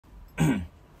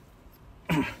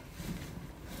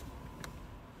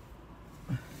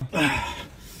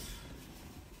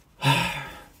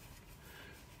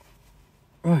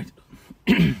Right.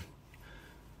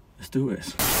 Let's do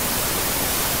this.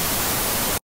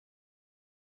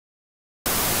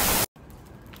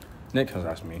 Nick has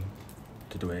asked me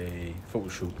to do a photo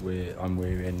shoot where I'm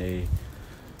wearing a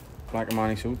black and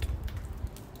mining suit,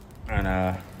 and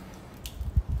I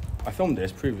filmed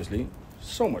this previously,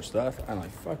 so much stuff, and I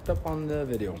fucked up on the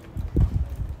video.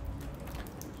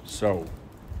 So,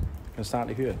 gonna start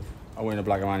it here. I'm wearing a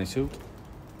black and mining suit,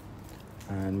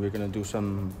 and we're gonna do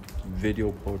some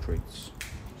video portraits.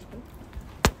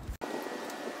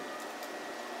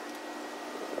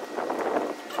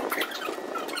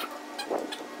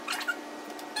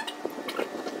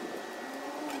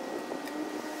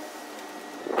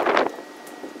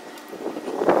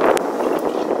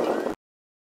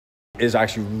 Is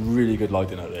actually really good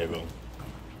lighting out there, bro.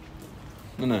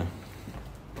 Isn't it?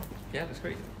 Yeah, that's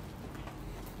great.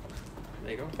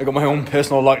 There you go. I got my own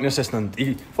personal lighting assistant.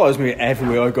 He follows me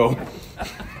everywhere I go.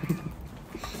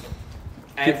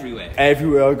 Everywhere.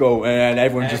 Everywhere I go, and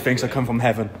everyone just thinks I come from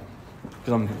heaven.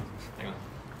 Because I'm. Hang on.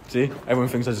 See? Everyone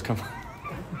thinks I just come from.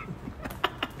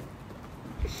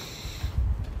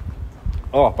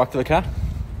 Oh, back to the car.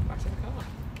 Back to the car.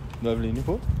 Lovely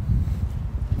Newport.